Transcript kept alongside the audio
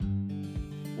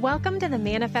Welcome to the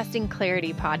Manifesting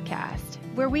Clarity podcast,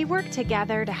 where we work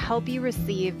together to help you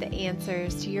receive the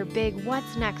answers to your big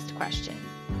what's next question.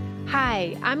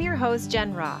 Hi, I'm your host,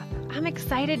 Jen Roth. I'm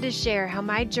excited to share how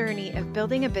my journey of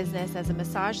building a business as a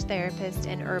massage therapist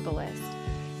and herbalist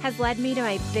has led me to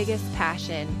my biggest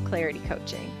passion, clarity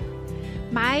coaching.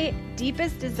 My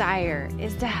deepest desire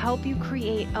is to help you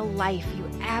create a life you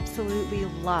absolutely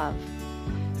love.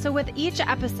 So with each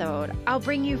episode, I'll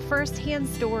bring you firsthand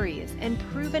stories and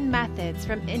proven methods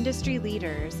from industry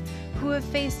leaders who have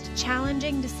faced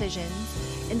challenging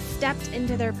decisions and stepped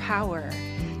into their power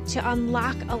to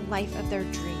unlock a life of their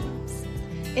dreams.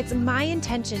 It's my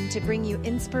intention to bring you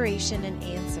inspiration and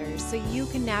answers so you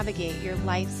can navigate your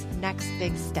life's next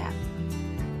big step.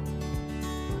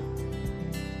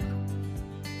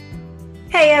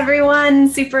 Hey everyone,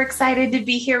 super excited to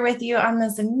be here with you on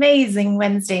this amazing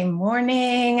Wednesday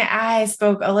morning. I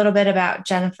spoke a little bit about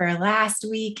Jennifer last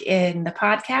week in the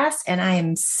podcast, and I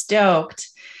am stoked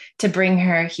to bring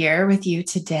her here with you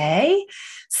today.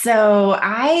 So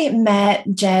I met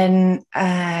Jen,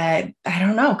 a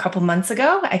couple months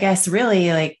ago, I guess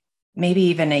really like maybe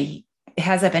even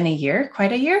has it been a year,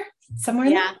 quite a year, somewhere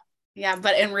in there? Yeah,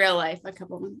 but in real life, a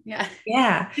couple months.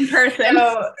 Yeah. In person.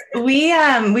 So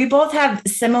we both have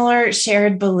similar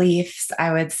shared beliefs,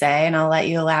 I would say, and I'll let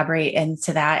you elaborate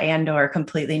into that and or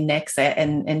completely nix it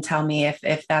and tell me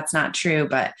if that's not true.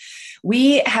 But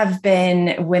we have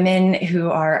been women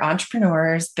who are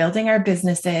entrepreneurs, building our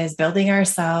businesses, building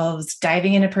ourselves,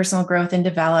 diving into personal growth and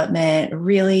development,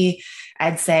 really,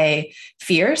 I'd say,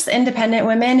 fierce, independent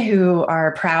women who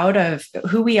are proud of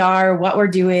who we are, what we're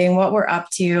doing, what we're up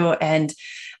to. And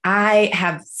I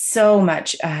have so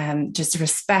much just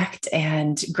respect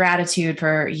and gratitude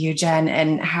for you, Jen,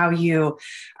 and how you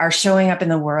are showing up in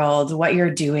the world, what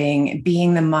you're doing,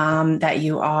 being the mom that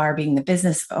you are, being the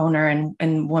business owner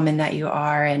and woman that you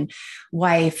are, and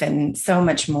wife, and so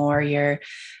much more. Your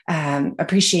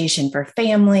appreciation for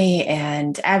family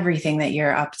and everything that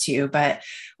you're up to. But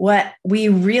what we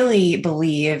really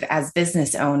believe as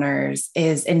business owners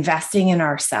is investing in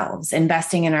ourselves,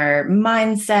 investing in our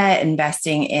mindset,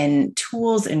 investing in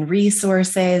tools and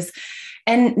resources.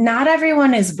 And not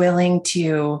everyone is willing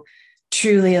to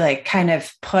truly like kind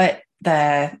of put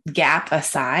the gap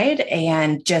aside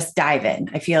and just dive in.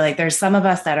 I feel like there's some of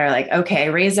us that are like, okay,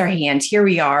 raise our hand. Here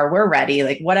we are. We're ready.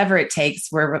 Like whatever it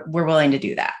takes, we're willing to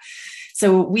do that.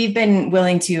 So we've been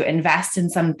willing to invest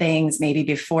in some things maybe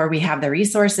before we have the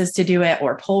resources to do it,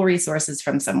 or pull resources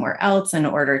from somewhere else in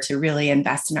order to really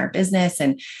invest in our business.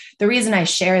 And the reason I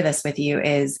share this with you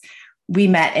is we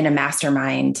met in a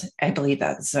mastermind. I believe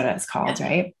that's what it's called,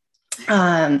 right?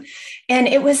 And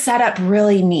it was set up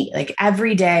really neat. Like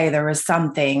every day there was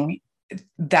something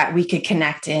that we could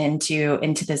connect into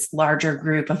this larger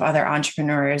group of other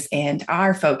entrepreneurs. And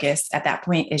our focus at that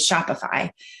point is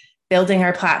Shopify, building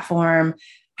our platform,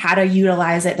 how to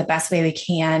utilize it the best way we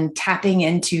can, tapping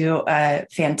into a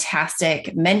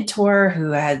fantastic mentor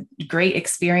who had great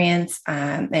experience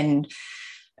and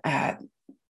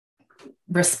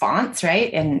response,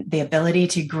 right? And the ability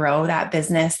to grow that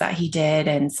business that he did.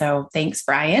 And so thanks,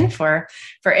 Brian, for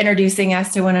introducing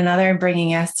us to one another and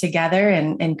bringing us together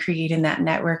and creating that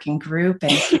networking group.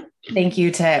 And thank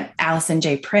you to Allison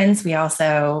J. Prince. We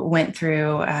also went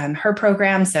through her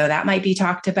program. So that might be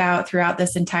talked about throughout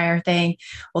this entire thing.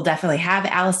 We'll definitely have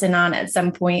Allison on at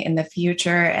some point in the future.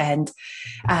 And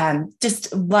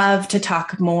just love to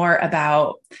talk more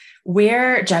about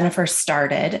where Jennifer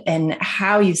started and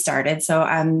how you started. So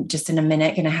I'm just in a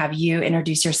minute going to have you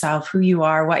introduce yourself, who you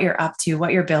are, what you're up to,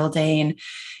 what you're building.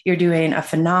 You're doing a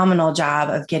phenomenal job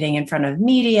of getting in front of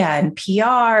media and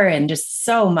PR and just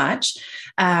so much.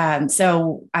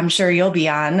 So I'm sure you'll be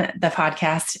on the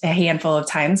podcast a handful of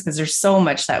times because there's so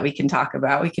much that we can talk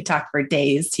about. We could talk for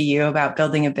days to you about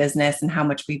building a business and how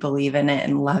much we believe in it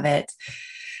and love it.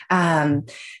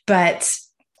 But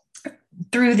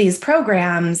through these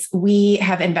programs, we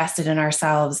have invested in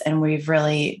ourselves and we've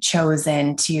really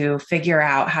chosen to figure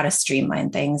out how to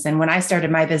streamline things. And when I started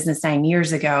my business 9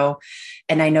 years ago,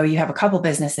 and I know you have a couple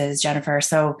businesses, Jennifer,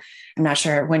 so I'm not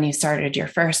sure when you started your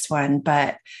first one,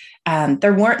 but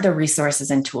there weren't the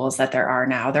resources and tools that there are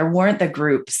now. There weren't the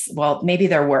groups. Well, maybe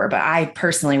there were, but I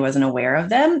personally wasn't aware of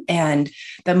them. And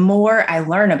the more I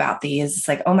learn about these, it's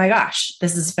like, oh my gosh,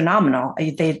 this is phenomenal.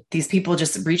 These people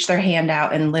just reach their hand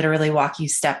out and literally walk you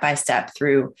step by step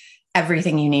through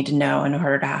everything you need to know in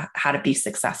order to how to be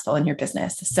successful in your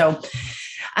business. So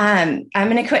I'm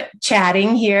going to quit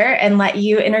chatting here and let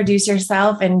you introduce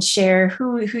yourself and share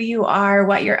who you are,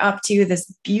 what you're up to, this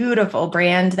beautiful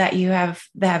brand that you have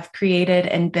created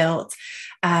and built.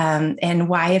 and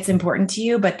why it's important to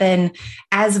you. But then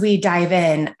as we dive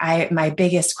in, my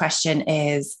biggest question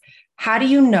is, how do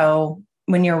you know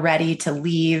when you're ready to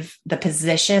leave the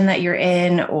position that you're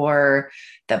in or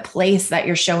the place that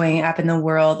you're showing up in the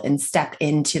world and step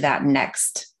into that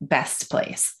next best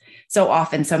place? So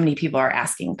often, so many people are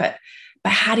asking, but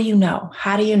how do you know?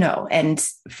 How do you know? And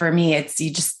for me, it's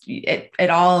it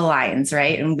all aligns,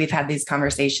 right? And we've had these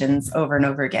conversations over and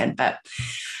over again, but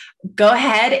go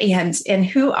ahead and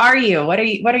who are you? What are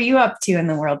you up to in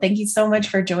the world? Thank you so much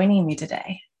for joining me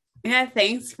today. Yeah,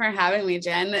 thanks for having me,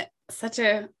 Jen. Such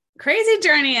a crazy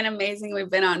journey and amazing we've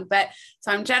been on. But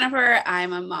so I'm Jennifer.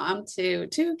 I'm a mom to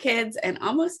 2 kids and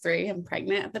almost 3. I'm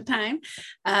pregnant at the time.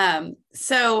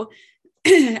 So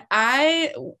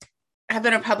I have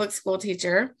been a public school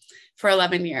teacher for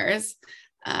 11 years.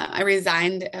 I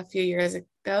resigned a few years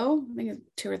ago, I think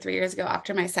 2 or 3 years ago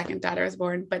after my second daughter was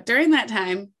born. But during that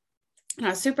time, I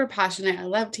was super passionate. I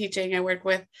love teaching. I worked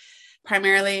with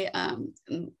primarily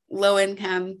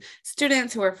low-income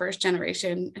students who were first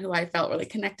generation, who I felt really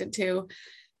connected to.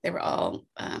 They were all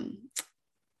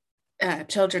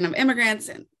children of immigrants,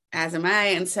 and as am I.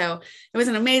 And so it was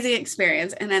an amazing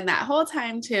experience. And then that whole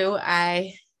time too,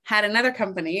 I had another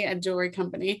company, a jewelry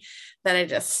company that I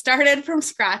just started from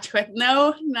scratch with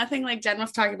nothing like Jen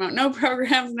was talking about, no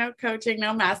programs, no coaching,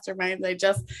 no masterminds. I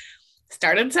just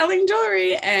started selling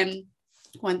jewelry, and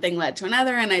one thing led to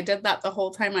another. And I did that the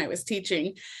whole time I was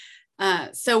teaching.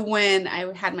 So when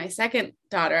I had my second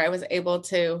daughter, I was able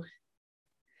to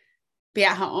be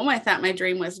at home. I thought my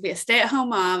dream was to be a stay-at-home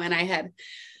mom. And I had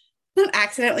not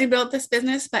accidentally built this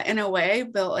business, but in a way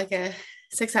built like a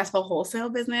successful wholesale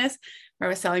business where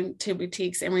I was selling to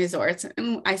boutiques and resorts.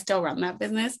 And I still run that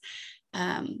business.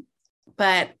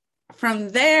 But from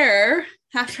there,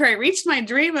 after I reached my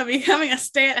dream of becoming a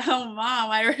stay-at-home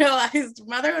mom, I realized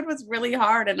motherhood was really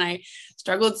hard. And I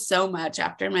struggled so much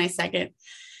after my second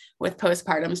with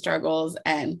postpartum struggles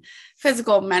and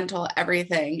physical, mental,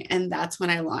 everything. And that's when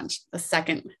I launched the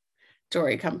second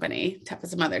jewelry company, Tough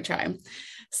as a Mother Tribe.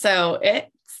 So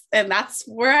and that's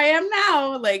where I am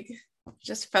now, like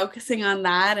just focusing on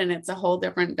that. And it's a whole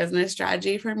different business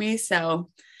strategy for me. So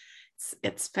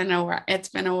it's been a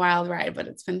wild ride, but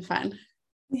it's been fun.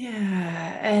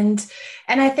 Yeah. And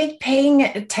I think paying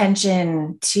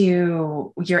attention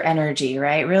to your energy,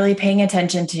 right? Really paying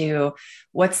attention to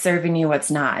what's serving you,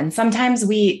 what's not. And sometimes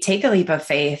we take a leap of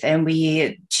faith and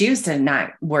we choose to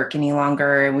not work any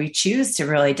longer. And we choose to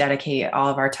really dedicate all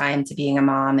of our time to being a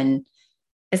mom. And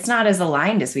it's not as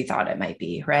aligned as we thought it might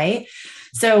be, right?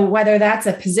 So whether that's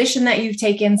a position that you've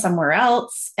taken somewhere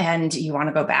else and you want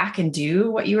to go back and do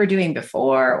what you were doing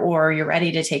before, or you're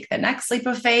ready to take the next leap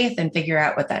of faith and figure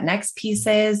out what that next piece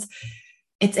is,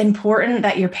 it's important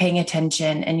that you're paying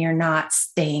attention and you're not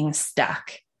staying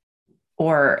stuck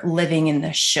or living in the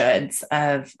shoulds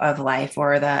of life,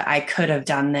 or the I could have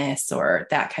done this or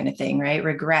that kind of thing, right?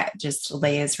 Regret just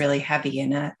lays really heavy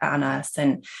on us.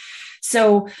 And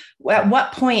so at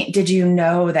what point did you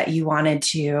know that you wanted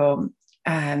to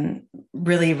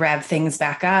really rev things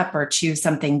back up or choose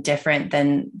something different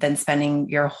than spending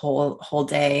your whole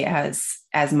day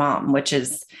as mom, which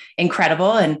is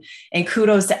incredible. And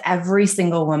kudos to every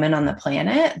single woman on the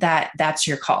planet that's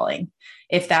your calling.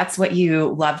 If that's what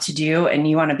you love to do and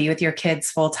you want to be with your kids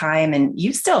full time, and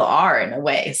you still are in a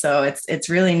way. So it's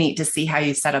really neat to see how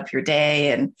you set up your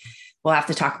day. And we'll have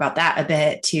to talk about that a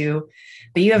bit too.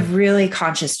 But you have really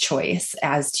conscious choice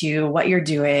as to what you're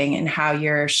doing and how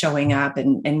you're showing up,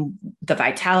 and the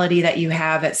vitality that you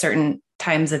have at certain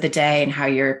times of the day and how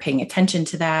you're paying attention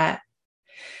to that.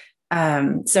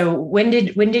 So when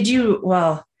did you,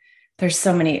 well, there's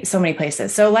so many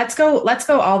places. So let's go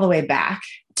all the way back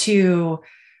to,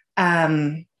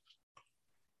 as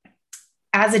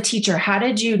a teacher, how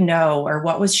did you know, or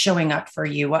what was showing up for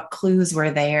you? What clues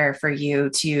were there for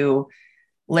you to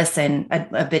listen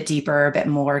a bit deeper, a bit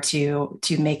more to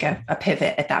make a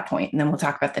pivot at that point? And then we'll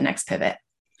talk about the next pivot.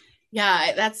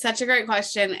 Yeah, that's such a great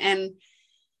question. And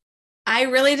I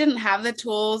really didn't have the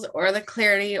tools or the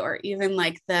clarity or even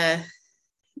like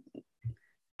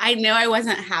I know I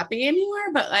wasn't happy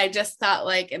anymore, but I just thought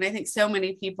like, and I think so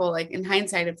many people, like in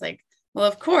hindsight, it's like, well,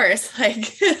 of course,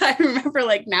 like I remember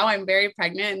like now I'm very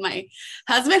pregnant and my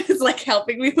husband is like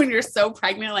helping me when you're so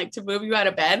pregnant, like to move you out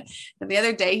of bed. And the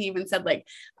other day he even said like,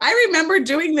 I remember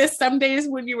doing this some days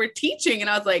when you were teaching. And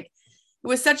I was like, it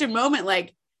was such a moment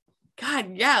like,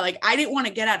 God, yeah, like I didn't want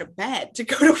to get out of bed to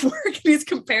go to work. And he's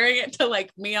comparing it to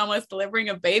like me almost delivering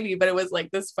a baby, but it was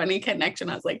like this funny connection.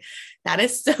 I was like, that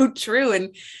is so true.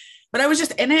 But I was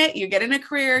just in it. You get in a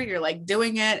career, you're like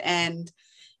doing it, and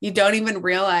you don't even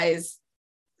realize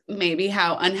maybe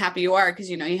how unhappy you are, because,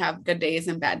 you know, you have good days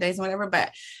and bad days and whatever,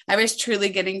 but I was truly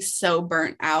getting so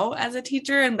burnt out as a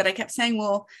teacher. But I kept saying,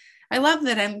 well, I love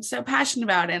that I'm so passionate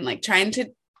about it, and like trying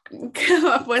to come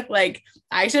up with like,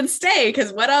 I should stay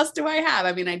because what else do I have?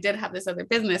 I mean, I did have this other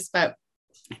business, but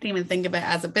I didn't even think of it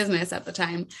as a business at the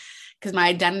time because my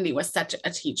identity was such a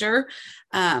teacher.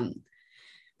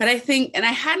 But I think, and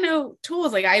I had no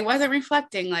tools, like I wasn't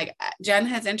reflecting, like Jen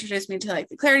has introduced me to like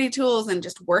the clarity tools and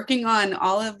just working on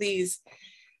all of these,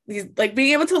 like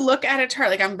being able to look at a chart.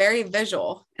 Like I'm very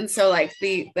visual. And so like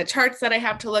the charts that I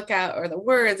have to look at, or the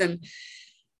words,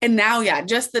 and now, yeah,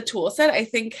 just the tool set, I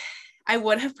think I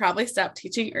would have probably stopped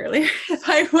teaching earlier if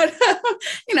I would have,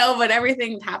 you know, but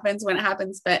everything happens when it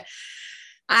happens. But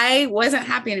I wasn't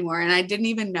happy anymore. And I didn't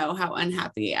even know how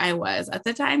unhappy I was at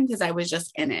the time because I was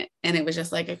just in it. And it was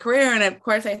just like a career. And of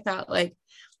course I thought like,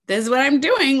 this is what I'm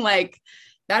doing. Like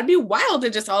that'd be wild to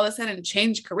just all of a sudden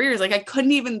change careers. Like I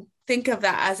couldn't even think of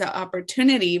that as an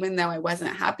opportunity, even though I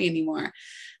wasn't happy anymore.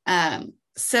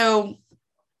 So,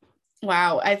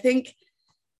 wow, I think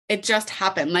it just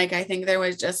happened. Like, I think there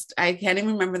was just, I can't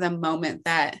even remember the moment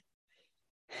that,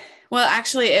 well,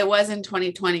 actually it was in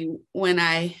 2020 when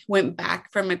I went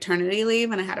back from maternity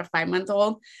leave and I had a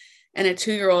 5-month-old and a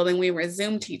 2-year-old and we were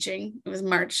Zoom teaching. It was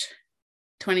March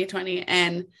 2020.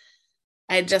 And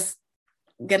I just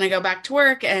gonna go back to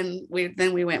work. And we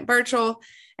went virtual,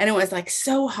 and it was like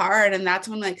so hard. And that's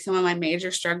when like some of my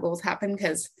major struggles happened,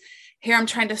 because here I'm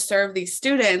trying to serve these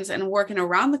students and working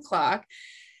around the clock.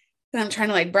 And I'm trying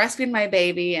to like breastfeed my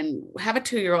baby and have a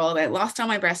 2-year-old. I lost all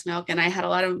my breast milk and I had a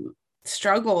lot of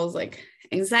struggles, like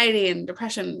anxiety and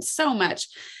depression, so much,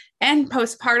 and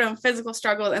postpartum physical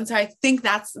struggles. And so I think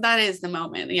that is the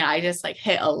moment. Yeah. I just like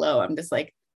hit a low. I'm just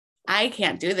like, I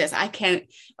can't do this.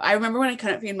 I remember when I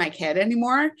couldn't feed my kid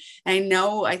anymore. I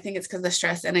think it's because the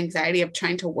stress and anxiety of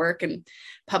trying to work and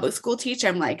public school teach.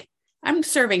 I'm like, I'm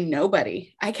serving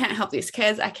nobody. I can't help these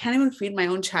kids. I can't even feed my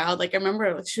own child. Like I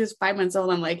remember she was 5 months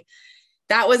old. I'm like,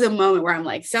 that was a moment where I'm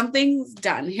like, something's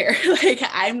done here. Like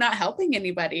I'm not helping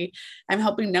anybody. I'm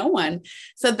helping no one.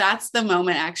 So that's the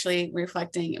moment, actually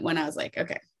reflecting, when I was like,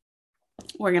 okay,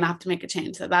 we're going to have to make a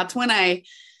change. So that's when it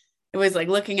was like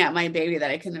looking at my baby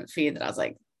that I couldn't feed, that I was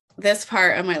like, this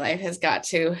part of my life has got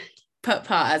to put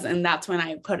pause. And that's when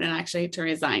I put in actually to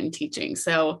resign teaching.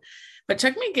 So, but it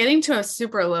took me getting to a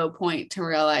super low point to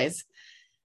realize,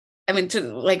 I mean, to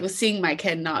like seeing my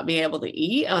kid not be able to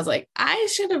eat, I was like, I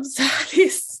should have saw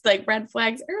these like red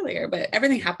flags earlier, but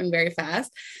everything happened very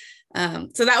fast.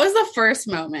 So that was the first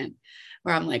moment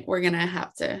where I'm like, we're going to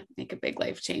have to make a big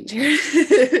life change here.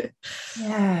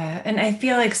 Yeah. And I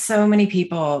feel like so many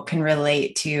people can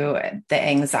relate to the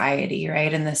anxiety,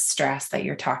 right? And the stress that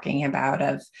you're talking about,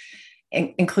 of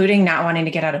including not wanting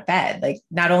to get out of bed. Like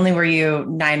not only were you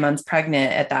 9 months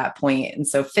pregnant at that point, and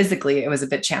so physically it was a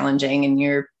bit challenging and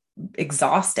you're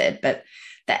exhausted, but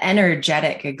the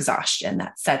energetic exhaustion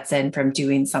that sets in from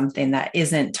doing something that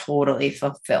isn't totally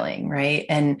fulfilling, right?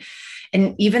 And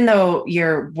even though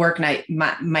your work night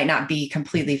might not be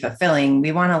completely fulfilling,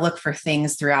 we want to look for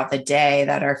things throughout the day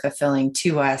that are fulfilling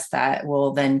to us that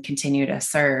will then continue to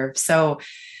serve. So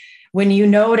when you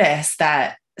notice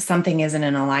that something isn't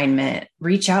in alignment,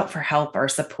 reach out for help or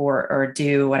support, or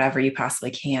do whatever you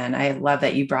possibly can. I love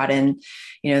that you brought in,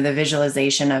 the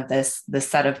visualization of the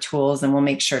set of tools, and we'll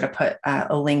make sure to put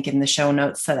a link in the show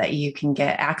notes so that you can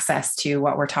get access to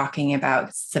what we're talking about.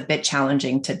 It's a bit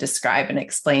challenging to describe and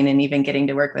explain, and even getting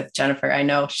to work with Jennifer, I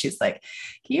know she's like,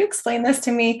 can you explain this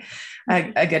to me?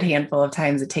 A good handful of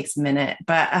times. It takes a minute,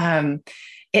 but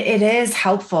it is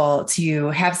helpful to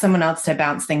have someone else to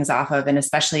bounce things off of, and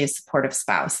especially a supportive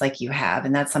spouse like you have.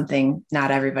 And that's something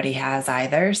not everybody has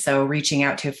either. So reaching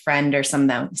out to a friend or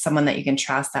someone that you can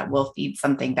trust that will feed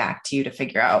something back to you to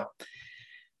figure out,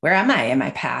 where am I in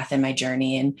my path and my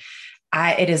journey? And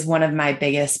it is one of my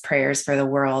biggest prayers for the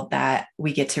world that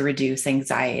we get to reduce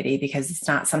anxiety, because it's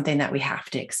not something that we have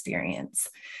to experience.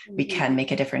 We can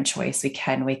make a different choice. We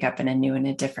can wake up in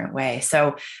a different way.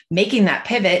 So making that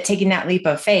pivot, taking that leap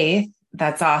of faith,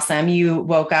 that's awesome. You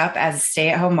woke up as a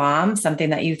stay-at-home mom, something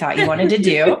that you thought you wanted to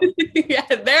do. Yeah,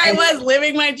 I was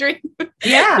living my dream.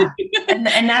 Yeah. And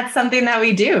that's something that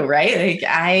we do, right? Like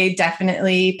I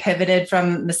definitely pivoted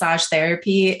from massage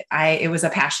therapy. It was a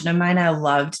passion of mine. I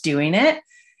loved doing it,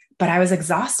 but I was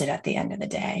exhausted at the end of the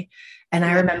day. And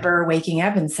I remember waking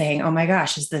up and saying, oh my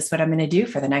gosh, is this what I'm going to do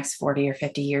for the next 40 or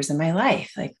 50 years of my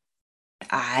life? Like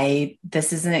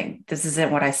this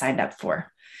isn't what I signed up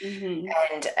for. Mm-hmm.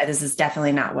 And this is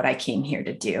definitely not what I came here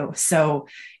to do. So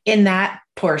in that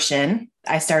portion,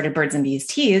 I started Birds and Bees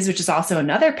Teas, which is also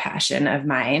another passion of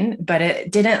mine, but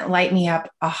it didn't light me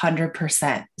up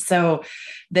 100%. So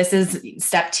this is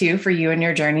step 2 for you in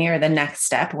your journey, or the next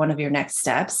step, one of your next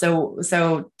steps.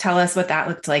 So tell us what that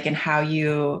looked like and how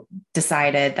you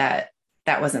decided that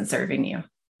that wasn't serving you.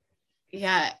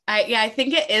 Yeah, I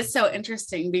think it is so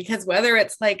interesting because whether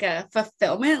it's like a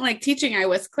fulfillment, like teaching, I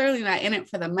was clearly not in it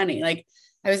for the money. Like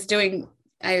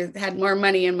I had more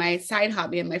money in my side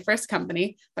hobby in my first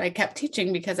company, but I kept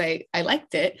teaching because I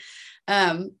liked it.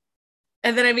 And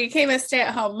then I became a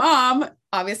stay-at-home mom,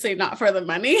 obviously not for the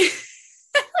money.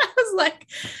 I was like,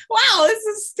 wow, this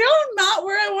is still not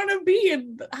where I want to be.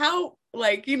 And how,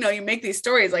 like, you make these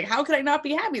stories, like, how could I not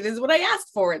be happy? This is what I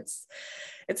asked for.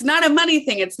 It's not a money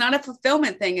thing. It's not a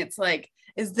fulfillment thing. It's like,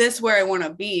 is this where I want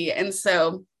to be? And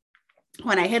so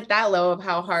when I hit that low of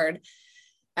how hard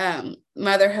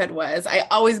motherhood was, I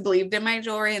always believed in my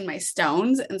jewelry and my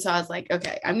stones. And so I was like,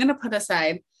 okay, I'm going to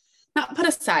not put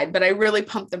aside, but I really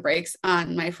pumped the brakes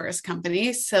on my first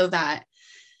company so that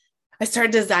I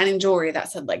started designing jewelry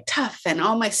that said like tough and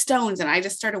all my stones. And I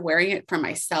just started wearing it for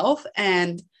myself.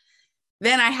 And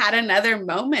then I had another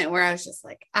moment where I was just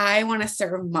like, I want to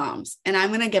serve moms and I'm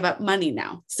going to give up money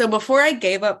now. So before I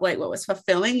gave up like what was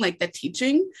fulfilling, like the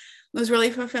teaching was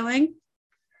really fulfilling,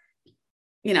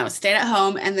 stayed at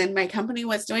home, and then my company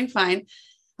was doing fine.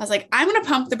 I was like, I'm going to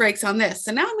pump the brakes on this.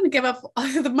 So now I'm going to give up all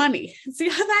of the money and see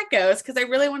how that goes. Cause I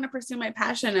really want to pursue my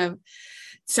passion of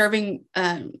serving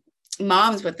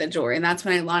moms with the jewelry. And that's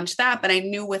when I launched that. But I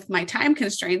knew with my time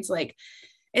constraints, like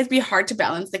it'd be hard to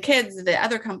balance the kids, the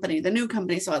other company, the new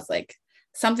company. So I was like,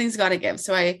 something's got to give.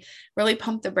 So I really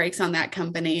pumped the brakes on that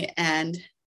company and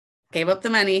gave up the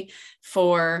money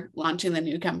for launching the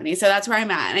new company. So that's where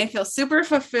I'm at. And I feel super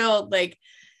fulfilled. Like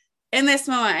in this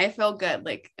moment, I feel good,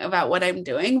 like about what I'm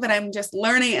doing, but I'm just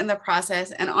learning in the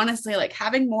process. And honestly, like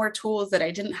having more tools that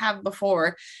I didn't have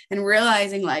before and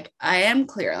realizing like I am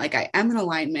clear, like I am in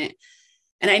alignment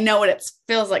and I know what it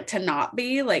feels like to not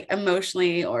be, like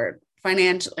emotionally or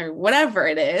financial or whatever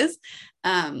it is.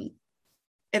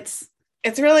 It's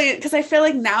really, because I feel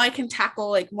like now I can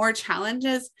tackle like more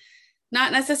challenges,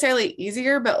 not necessarily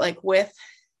easier, but like with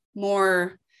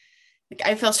more, like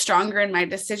I feel stronger in my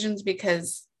decisions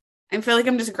because I feel like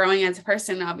I'm just growing as a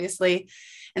person, obviously.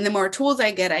 And the more tools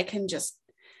I get, I can just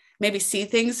maybe see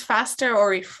things faster or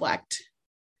reflect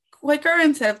quicker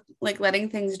instead of like letting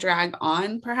things drag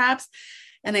on perhaps.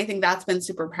 And I think that's been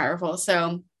super powerful.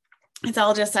 So it's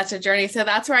all just such a journey. So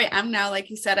that's where I am now. Like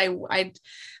you said,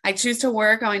 I choose to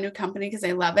work on my new company because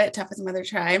I love it. Tough as Mother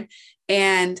Tribe.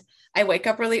 And I wake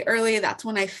up really early. That's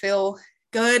when I feel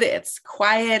good. It's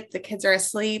quiet. The kids are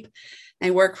asleep.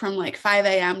 I work from like 5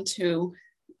 a.m. to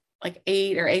like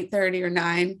 8 or 8:30 or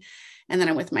 9. And then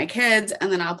I'm with my kids.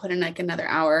 And then I'll put in like another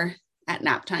hour at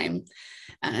nap time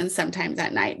and sometimes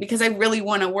at night because I really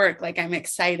want to work. Like I'm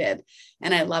excited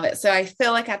and I love it. So I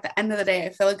feel like at the end of the day, I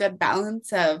feel a good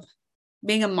balance of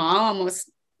being a mom,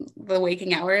 almost the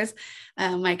waking hours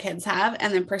my kids have,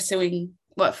 and then pursuing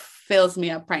what fills me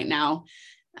up right now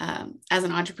as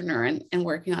an entrepreneur and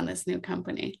working on this new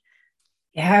company.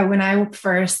 Yeah, when I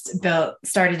first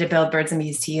started to build Birds and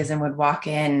Bees Teas and would walk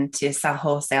in to sell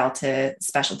wholesale to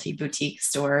specialty boutique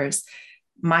stores,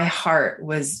 my heart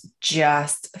was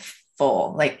just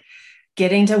full. Like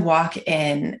getting to walk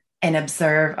in and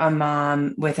observe a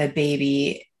mom with a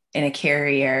baby in a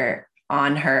carrier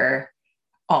on her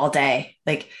all day.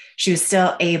 Like she was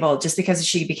still able, just because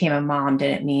she became a mom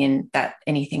didn't mean that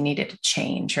anything needed to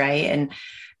change. Right. And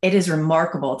it is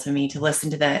remarkable to me to listen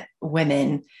to the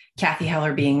women, Kathy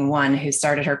Heller being one who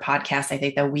started her podcast, I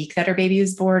think the week that her baby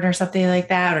was born or something like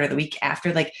that, or the week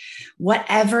after, like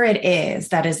whatever it is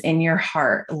that is in your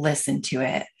heart, listen to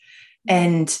it.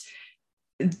 And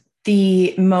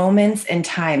the moments in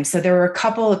time. So there were a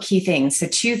couple of key things. So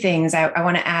 2 things I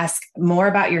want to ask more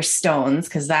about your stones,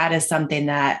 because that is something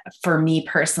that for me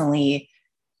personally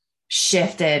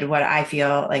shifted what I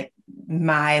feel like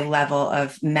my level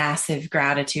of massive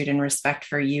gratitude and respect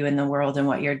for you in the world and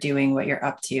what you're doing, what you're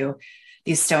up to.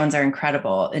 These stones are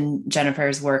incredible. And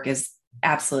Jennifer's work is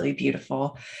absolutely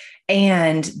beautiful.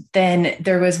 And then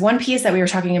there was one piece that we were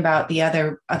talking about the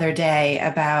other day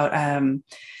about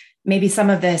maybe some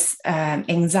of this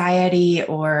anxiety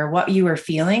or what you were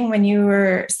feeling when you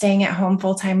were staying at home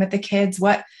full time with the kids.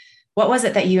 What was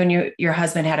it that you and your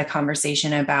husband had a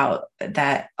conversation about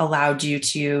that allowed you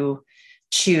to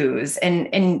choose?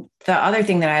 And the other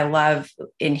thing that I love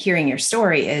in hearing your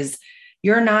story is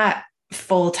you're not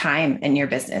full time in your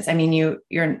business. I mean,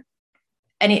 you're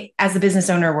as a business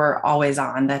owner, we're always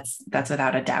on. That's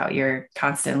without a doubt. You're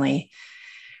constantly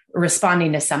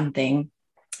responding to something.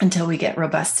 until we get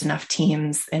robust enough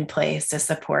teams in place to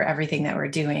support everything that we're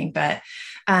doing. But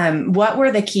what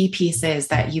were the key pieces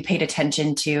that you paid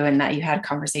attention to and that you had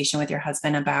conversation with your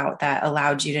husband about that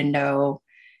allowed you to know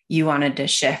you wanted to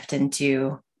shift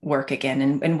into work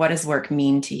again? And what does work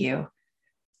mean to you?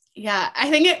 Yeah, I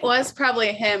think it was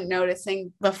probably him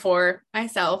noticing before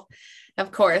myself,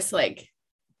 of course, like,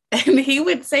 and he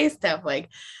would say stuff like,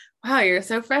 wow, you're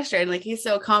so frustrated. Like, he's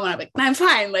so calm. And I'm like, I'm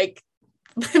fine. Like,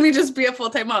 let me just be a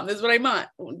full-time mom. This is what I want.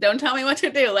 Don't tell me what to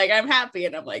do. Like, I'm happy.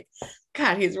 And I'm like,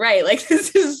 God, he's right. Like,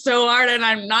 this is so hard. And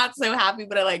I'm not so happy,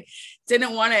 but I like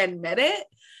didn't want to admit it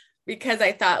because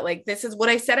I thought like, this is what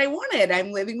I said I wanted.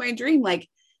 I'm living my dream. Like,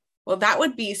 well, that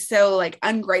would be so like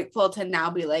ungrateful to now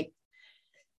be like,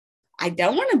 I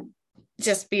don't want to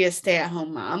just be a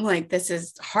stay-at-home mom. Like, this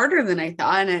is harder than I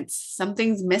thought. And it's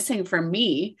something's missing for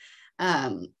me.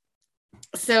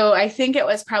 So I think it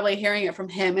was probably hearing it from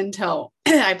him until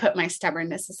I put my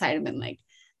stubbornness aside and been like,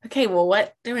 okay, well,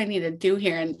 what do I need to do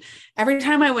here? And every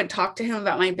time I would talk to him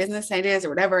about my business ideas or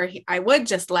whatever, I would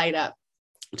just light up.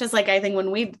 Just like I think when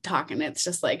we talk, and it's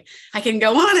just like, I can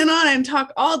go on and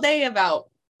talk all day about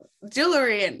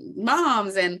jewelry and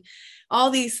moms and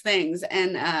all these things.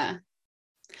 And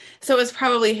so it was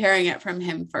probably hearing it from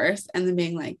him first and then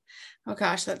being like, oh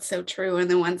gosh, that's so true. And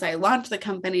then once I launched the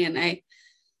company and I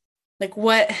like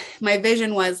what my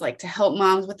vision was like to help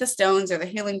moms with the stones or the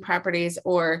healing properties,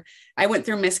 or I went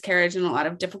through miscarriage and a lot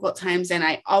of difficult times. And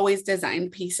I always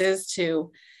designed pieces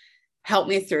to help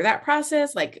me through that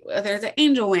process. Like there's an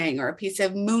angel wing or a piece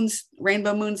of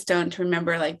rainbow moonstone to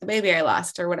remember like the baby I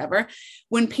lost or whatever.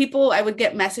 I would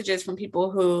get messages from people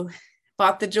who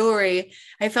bought the jewelry,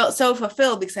 I felt so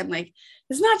fulfilled because I'm like,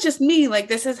 it's not just me. Like,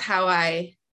 this is how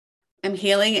I am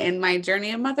healing in my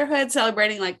journey of motherhood,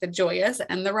 celebrating like the joyous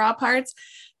and the raw parts.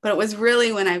 But it was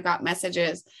really when I got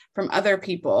messages from other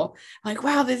people like,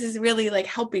 wow, this is really like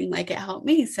helping, like it helped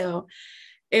me. So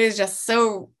it was just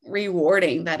so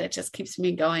rewarding that it just keeps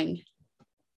me going.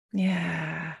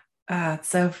 Yeah. It's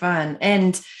so fun.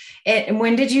 And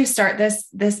when did you start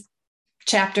this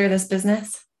chapter, this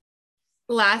business?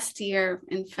 Last year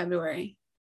in February.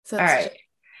 So all right.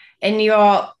 And you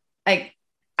all, like,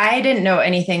 I didn't know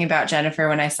anything about Jennifer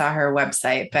when I saw her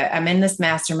website, but I'm in this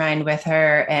mastermind with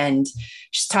her and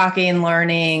she's talking,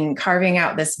 learning, carving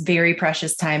out this very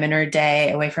precious time in her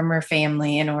day away from her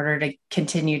family in order to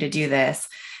continue to do this.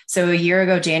 So a year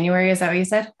ago, January, is that what you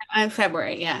said?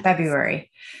 February. Yeah.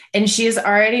 February. And she's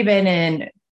already been in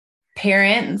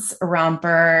Parents,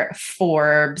 Romper,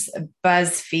 Forbes,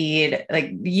 BuzzFeed.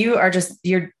 Like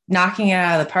you're knocking it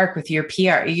out of the park with your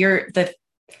PR. You're the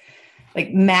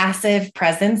like massive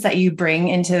presence that you bring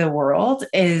into the world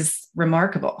is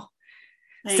remarkable.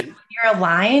 Thanks. So when you're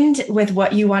aligned with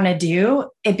what you want to do,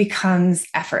 it becomes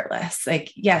effortless.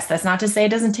 Like, yes, that's not to say it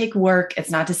doesn't take work. It's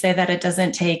not to say that it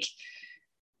doesn't take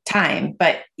time,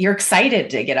 but you're excited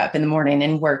to get up in the morning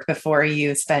and work before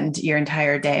you spend your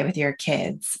entire day with your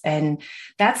kids. And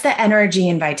that's the energy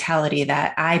and vitality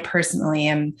that I personally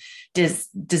am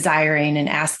desiring and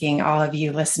asking all of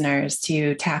you listeners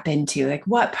to tap into. Like,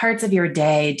 what parts of your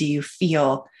day do you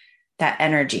feel that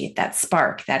energy, that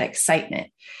spark, that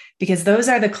excitement? Because those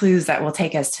are the clues that will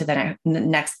take us to the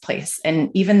next place. And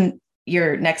even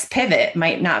your next pivot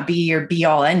might not be your be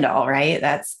all end all, right?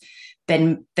 That's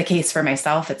been the case for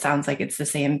myself. It sounds like it's the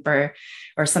same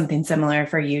or something similar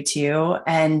for you too.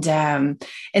 And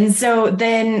so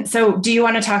do you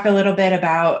want to talk a little bit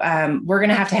about, we're going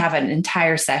to have an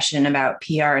entire session about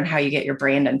PR and how you get your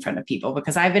brand in front of people,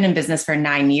 because I've been in business for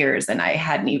 9 years and I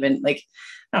hadn't even I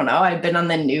don't know, I've been on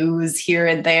the news here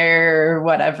and there or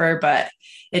whatever, but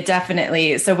it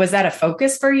definitely, so was that a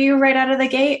focus for you right out of the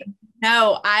gate?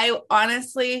 No, I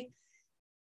honestly,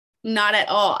 not at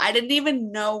all. I didn't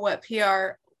even know what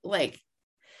PR,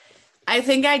 I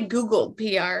think I Googled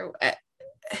PR.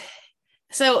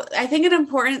 So I think an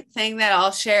important thing that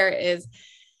I'll share is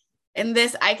in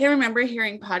this, I can remember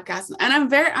hearing podcasts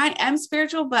and I am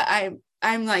spiritual, but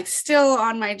I'm like still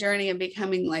on my journey of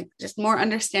becoming like just more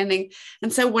understanding.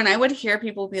 And so when I would hear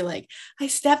people be like, I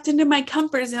stepped into my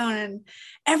comfort zone and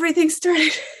everything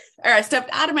started, or I stepped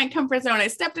out of my comfort zone, I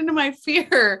stepped into my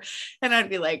fear. And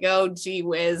I'd be like, oh, gee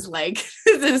whiz, like,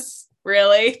 this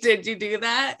really, did you do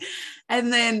that?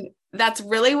 And then that's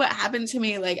really what happened to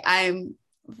me. Like, I'm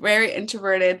very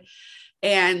introverted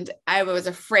and I was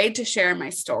afraid to share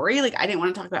my story. Like, I didn't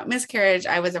want to talk about miscarriage.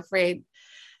 I was afraid.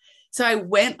 So I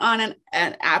went on an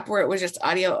app where it was just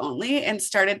audio only and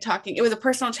started talking. It was a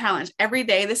personal challenge every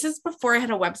day. This is before I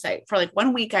had a website. For like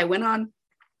 1 week, I went on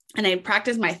and I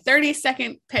practiced my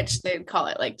 30-second pitch, they'd call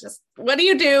it, like, just what do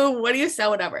you do? What do you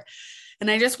sell? Whatever.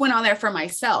 And I just went on there for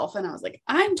myself. And I was like,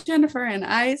 I'm Jennifer and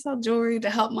I sell jewelry to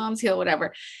help moms heal,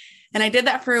 whatever. And I did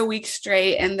that for a week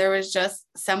straight. And there was just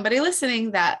somebody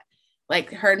listening that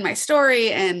like heard my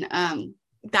story. And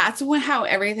that's how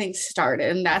everything started.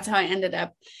 And that's how I ended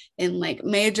up in like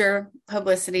major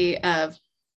publicity of,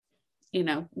 you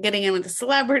know, getting in with the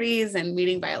celebrities and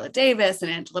meeting Viola Davis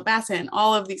and Angela Bassett and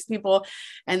all of these people.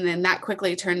 And then that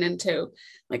quickly turned into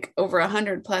like over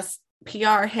 100 plus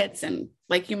PR hits. And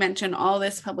like you mentioned, all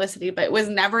this publicity, but it was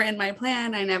never in my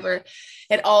plan.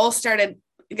 It all started,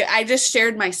 I just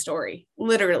shared my story,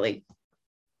 literally.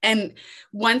 And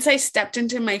once I stepped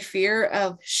into my fear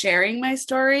of sharing my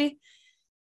story,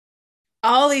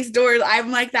 all these doors,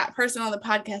 I'm like that person on the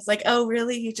podcast, like, oh,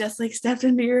 really? You just like stepped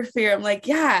into your fear. I'm like,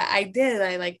 yeah, I did.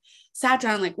 I like sat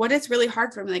down, like, what is really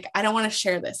hard for me? Like, I don't want to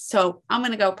share this. So I'm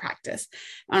going to go practice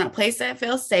on a place that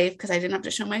feels safe because I didn't have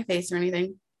to show my face or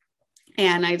anything.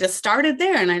 And I just started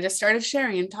there and I just started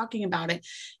sharing and talking about it.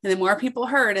 And then more people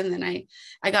heard. And then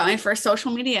I got my first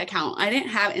social media account. I didn't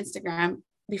have Instagram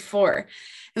before.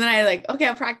 And then I like, okay,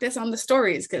 I'll practice on the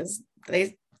stories because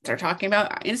they start talking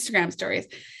about Instagram stories.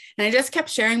 And I just kept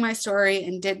sharing my story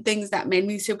and did things that made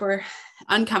me super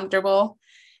uncomfortable.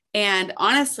 And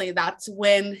honestly, that's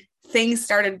when things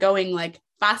started going like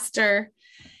faster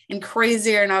and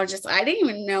crazier. And I didn't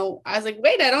even know. I was like,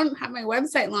 wait, I don't have my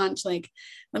website launched. Like,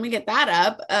 let me get that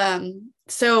up.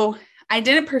 So I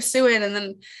didn't pursue it. And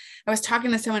then I was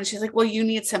talking to someone and she's like, well, you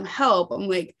need some help. I'm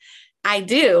like, I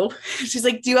do. She's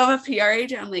like, do you have a PR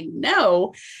agent? I'm like,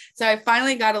 no. So I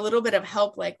finally got a little bit of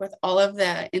help, like with all of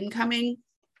the incoming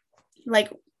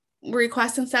like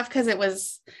requests and stuff. Cause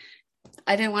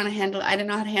I didn't know how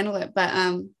to handle it. But,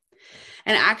 and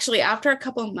actually after a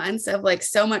couple of months of like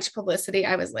so much publicity,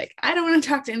 I was like, I don't want to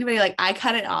talk to anybody. Like I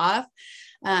cut it off,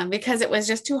 because it was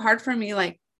just too hard for me.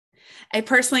 Like I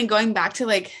personally going back to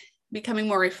like becoming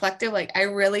more reflective, like I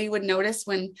really would notice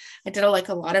when I did a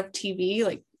lot of TV,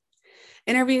 like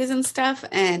interviews and stuff.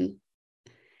 And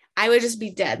I would just be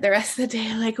dead the rest of the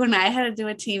day. Like when I had to do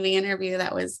a TV interview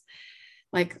that was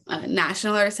like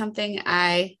national or something,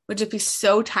 I would just be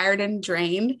so tired and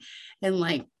drained. And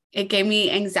like, it gave me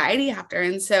anxiety after.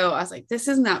 And so I was like, this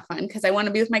is not fun because I want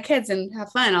to be with my kids and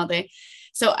have fun all day.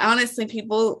 So honestly,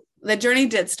 the journey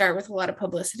did start with a lot of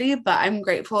publicity, but I'm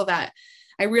grateful that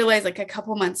I realized like a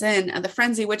couple months in the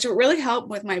frenzy, which really helped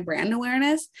with my brand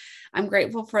awareness. I'm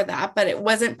grateful for that, but it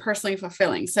wasn't personally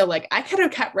fulfilling. So like I could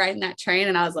have kept riding that train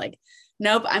and I was like,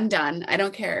 nope, I'm done. I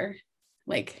don't care.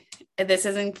 Like this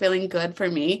isn't feeling good for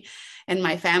me and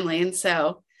my family. And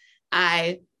so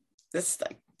I just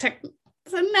like took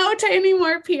no to any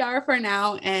more PR for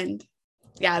now. And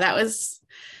yeah,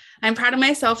 I'm proud of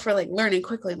myself for like learning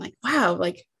quickly. I'm like, wow,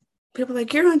 like people are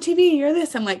like, you're on TV, you're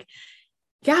this. I'm like,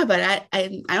 yeah, but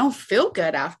I don't feel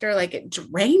good after. Like it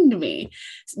drained me.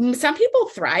 Some people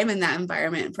thrive in that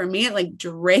environment. For me, it like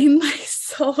drained my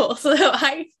soul. So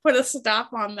I put a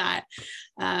stop on that.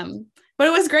 But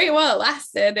it was great while it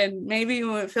lasted. And maybe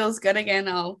when it feels good again,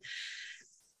 I'll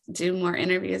do more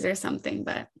interviews or something.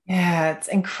 But yeah, it's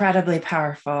incredibly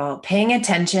powerful. Paying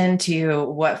attention to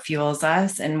what fuels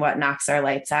us and what knocks our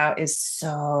lights out is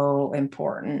so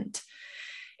important.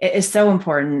 It is so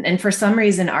important. And for some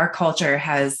reason, our culture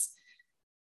has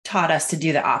taught us to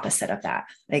do the opposite of that.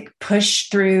 Like push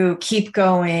through, keep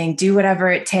going, do whatever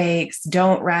it takes,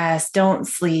 don't rest, don't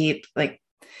sleep.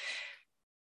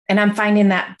 And I'm finding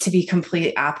that to be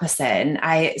complete opposite. And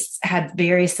I had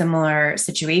very similar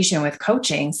situation with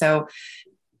coaching. So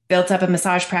built up a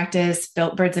massage practice,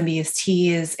 built Birds and Bees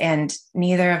Teas, and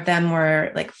neither of them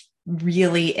were like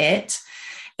really it.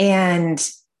 And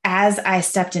as I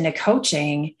stepped into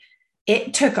coaching,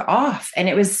 it took off and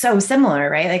it was so similar,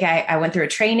 right? Like I went through a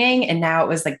training and now it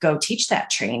was like, go teach that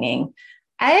training.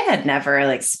 I had never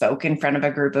like spoke in front of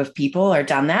a group of people or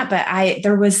done that, but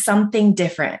there was something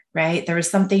different, right? There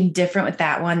was something different with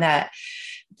that one that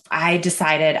I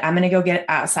decided I'm going to go get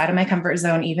outside of my comfort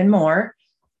zone even more.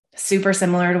 Super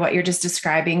similar to what you're just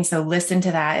describing. So listen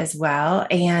to that as well.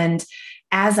 And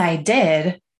as I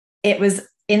did, it was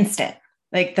instant.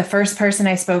 Like the first person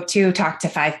I spoke to talked to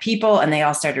 5 people and they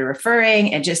all started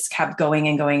referring and just kept going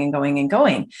and going and going and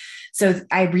going. So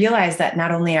I realized that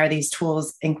not only are these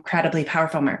tools incredibly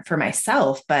powerful for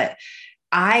myself, but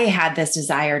I had this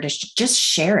desire to just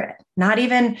share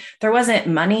it. There wasn't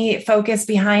money focus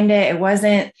behind it. It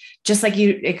wasn't just like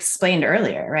you explained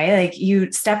earlier, right? Like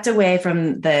you stepped away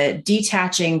from the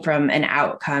detaching from an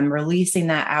outcome, releasing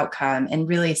that outcome and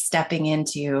really stepping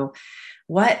into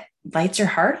what lights your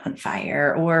heart on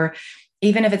fire, or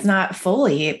even if it's not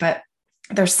fully, but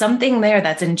there's something there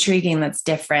that's intriguing, that's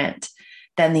different,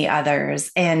 than the others.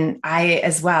 And I,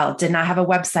 as well, did not have a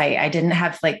website. I didn't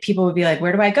have, like, people would be like,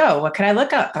 where do I go? What could I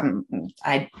look up?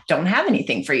 I don't have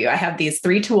anything for you. I have these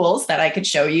 3 tools that I could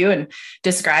show you and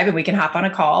describe, and we can hop on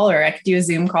a call, or I could do a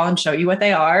Zoom call and show you what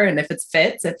they are. And if it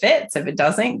fits, it fits. If it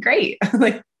doesn't, great.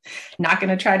 Like, not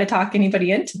going to try to talk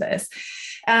anybody into this.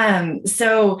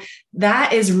 So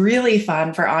that is really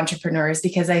fun for entrepreneurs,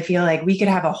 because I feel like we could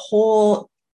have a whole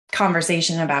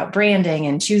conversation about branding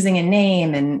and choosing a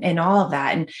name and all of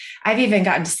that. And I've even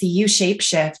gotten to see you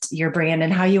shapeshift your brand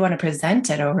and how you want to present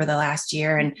it over the last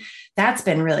year. And that's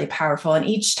been really powerful. And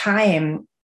each time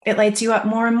it lights you up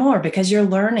more and more, because you're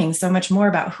learning so much more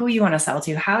about who you want to sell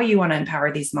to, how you want to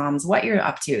empower these moms, what you're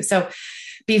up to. So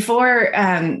before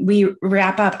we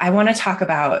wrap up, I want to talk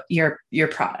about your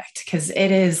product, because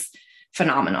it is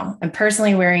phenomenal. I'm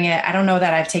personally wearing it. I don't know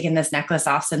that I've taken this necklace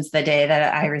off since the day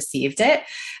that I received it.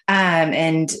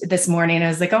 And this morning I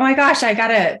was like, oh my gosh, I got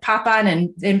to pop on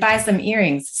and buy some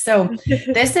earrings. So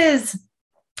this is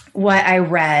what I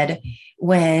read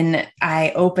when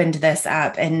I opened this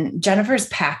up, and Jennifer's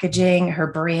packaging, her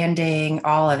branding,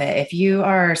 all of it. If you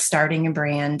are starting a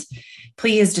brand,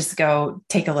 please just go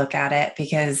take a look at it,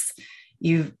 because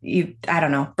I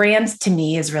don't know, brand to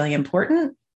me is really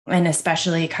important. And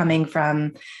especially coming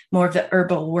from more of the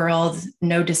herbal world,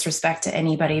 no disrespect to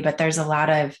anybody, but there's a lot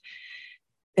of,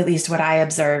 at least what I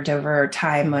observed over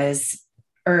time, was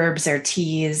herbs or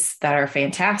teas that are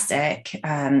fantastic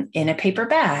in a paper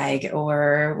bag,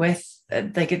 or with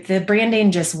like, the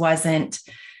branding just wasn't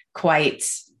quite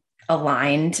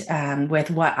aligned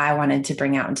with what I wanted to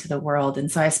bring out into the world.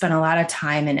 And so I spent a lot of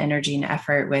time and energy and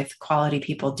effort with quality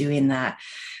people doing that.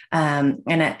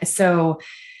 So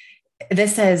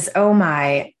this says, oh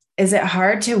my, is it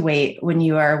hard to wait when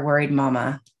you are a worried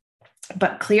mama?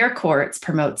 But clear quartz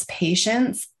promotes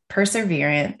patience,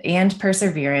 perseverance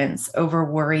over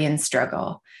worry and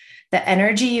struggle. The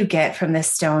energy you get from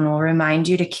this stone will remind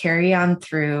you to carry on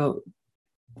through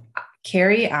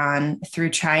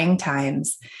trying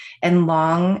times and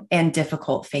long and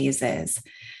difficult phases.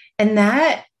 And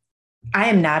that, I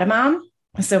am not a mom.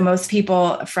 So most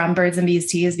people from Birds and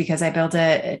Bees Teas, because I built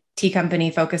a tea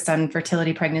company focused on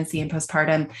fertility, pregnancy, and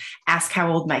postpartum, ask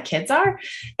how old my kids are.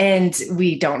 And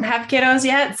we don't have kiddos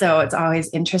yet, so it's always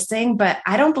interesting. But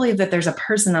I don't believe that there's a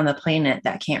person on the planet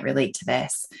that can't relate to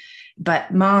this,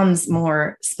 but moms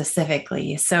more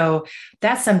specifically. So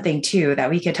that's something too that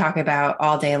we could talk about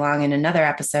all day long in another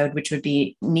episode, which would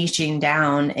be niching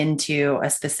down into a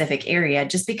specific area.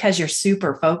 Just because you're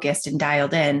super focused and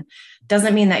dialed in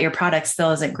doesn't mean that your product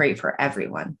still isn't great for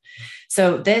everyone.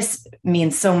 So this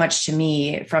means so much to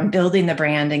me, from building the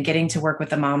brand and getting to work with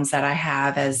the moms that I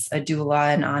have as a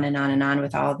doula, and on and on and on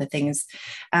with all the things.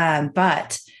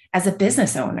 But as a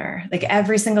business owner, like,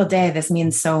 every single day, this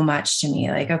means so much to me.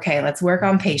 Like, okay, let's work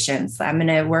on patience. I'm going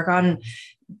to work on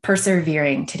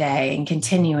persevering today and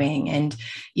continuing. And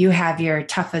you have your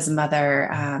Tough as Mother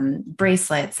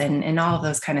bracelets and all of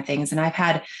those kind of things. And I've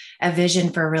had a vision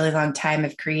for a really long time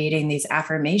of creating these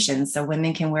affirmations so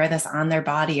women can wear this on their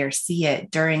body or see it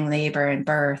during labor and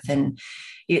birth. And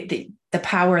the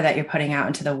power that you're putting out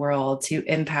into the world to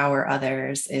empower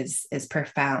others is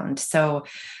profound. So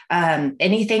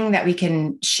anything that we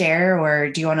can share, or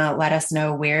do you want to let us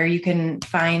know where you can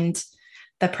find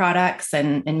the products,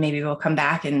 and maybe we'll come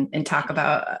back and talk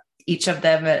about each of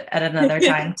them at another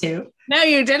time too? No,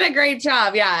 you did a great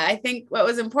job. Yeah. I think what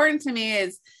was important to me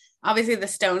is obviously the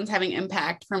stones having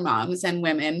impact for moms and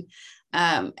women.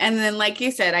 And then, like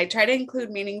you said, I try to include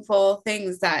meaningful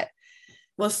things that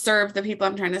will serve the people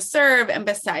I'm trying to serve. And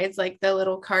besides, like, the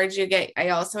little cards you get, I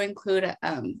also include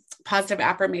a positive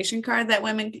affirmation card that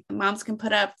moms can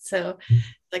put up. So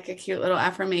like a cute little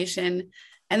affirmation.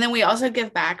 And then we also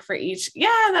give back for each.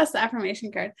 Yeah, that's the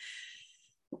affirmation card.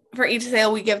 For each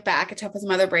sale, we give back a Tough as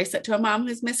Mother bracelet to a mom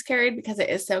who's miscarried, because it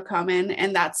is so common.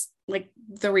 And that's like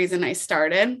the reason I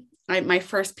started. My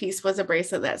first piece was a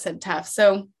bracelet that said Tough.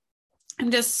 So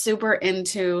I'm just super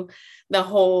into the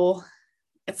whole,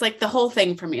 it's like the whole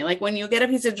thing for me. Like, when you get a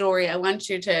piece of jewelry, I want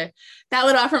you to, that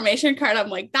little affirmation card, I'm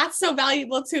like, that's so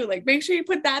valuable too. Like, make sure you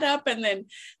put that up, and then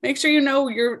make sure you know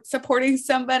you're supporting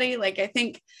somebody. Like, I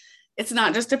think it's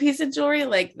not just a piece of jewelry.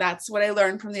 Like, that's what I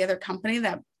learned from the other company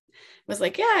that was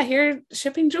like, yeah, here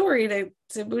shipping jewelry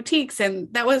to boutiques.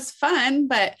 And that was fun,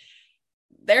 but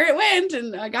there it went,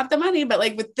 and I got the money. But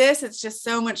like, with this, it's just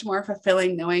so much more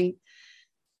fulfilling knowing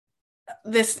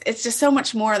this. It's just so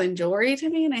much more than jewelry to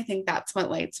me. And I think that's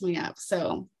what lights me up.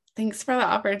 So thanks for the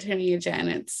opportunity, Jen.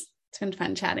 It's been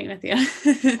fun chatting with you.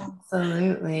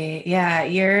 Absolutely. Yeah.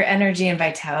 Your energy and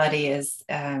vitality is,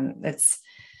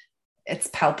 it's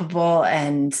palpable,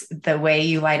 and the way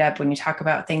you light up when you talk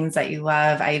about things that you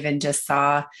love. I even just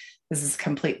saw, this is a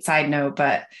complete side note,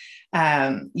 but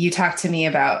you talked to me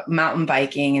about mountain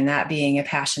biking and that being a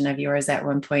passion of yours at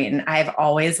one point. And I've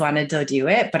always wanted to do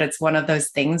it, but it's one of those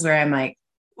things where I'm like,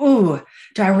 ooh,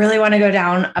 do I really want to go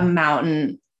down a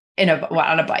mountain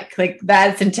on a bike? Like,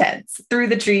 that's intense, through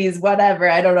the trees, whatever.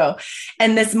 I don't know.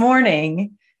 And this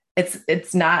morning,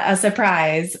 it's not a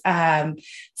surprise.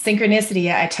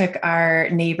 Synchronicity. I took our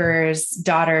neighbor's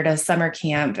daughter to summer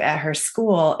camp at her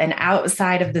school, and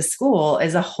outside of the school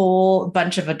is a whole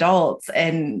bunch of adults.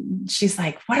 And she's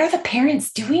like, what are the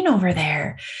parents doing over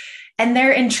there? And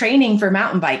they're in training for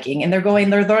mountain biking, and they're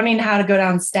learning how to go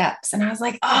down steps. And I was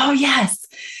like, oh yes.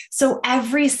 So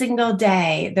every single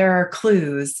day there are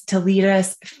clues to lead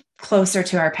us closer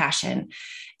to our passion.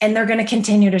 And they're going to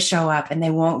continue to show up, and they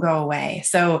won't go away.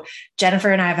 So Jennifer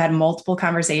and I have had multiple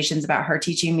conversations about her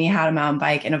teaching me how to mountain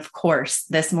bike. And of course,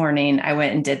 this morning I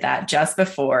went and did that just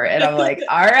before. And I'm like,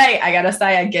 all right,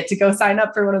 I get to go sign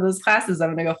up for one of those classes.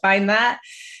 I'm going to go find that,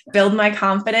 build my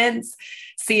confidence,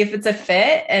 see if it's a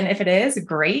fit. And if it is,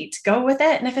 great, go with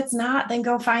it. And if it's not, then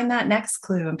go find that next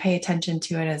clue and pay attention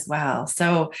to it as well.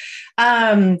 So,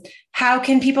 how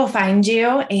can people find you?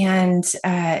 And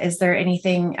is there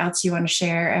anything else you want to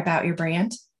share about your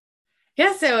brand?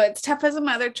 Yeah, so it's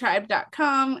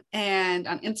toughasamothertribe.com, and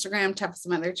on Instagram,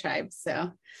 toughasamothertribe.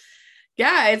 So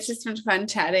yeah, it's just been fun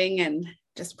chatting, and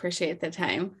just appreciate the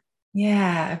time.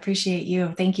 Yeah, I appreciate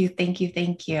you. Thank you. Thank you.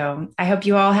 Thank you. I hope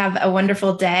you all have a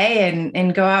wonderful day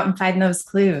and go out and find those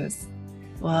clues.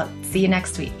 Well, see you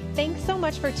next week. Thanks so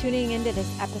much for tuning into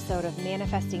this episode of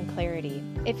Manifesting Clarity.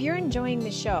 If you're enjoying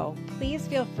the show, please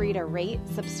feel free to rate,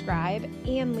 subscribe,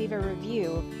 and leave a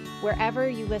review wherever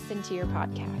you listen to your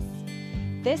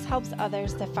podcasts. This helps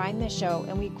others to find the show,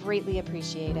 and we greatly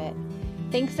appreciate it.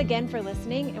 Thanks again for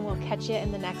listening, and we'll catch you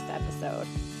in the next episode.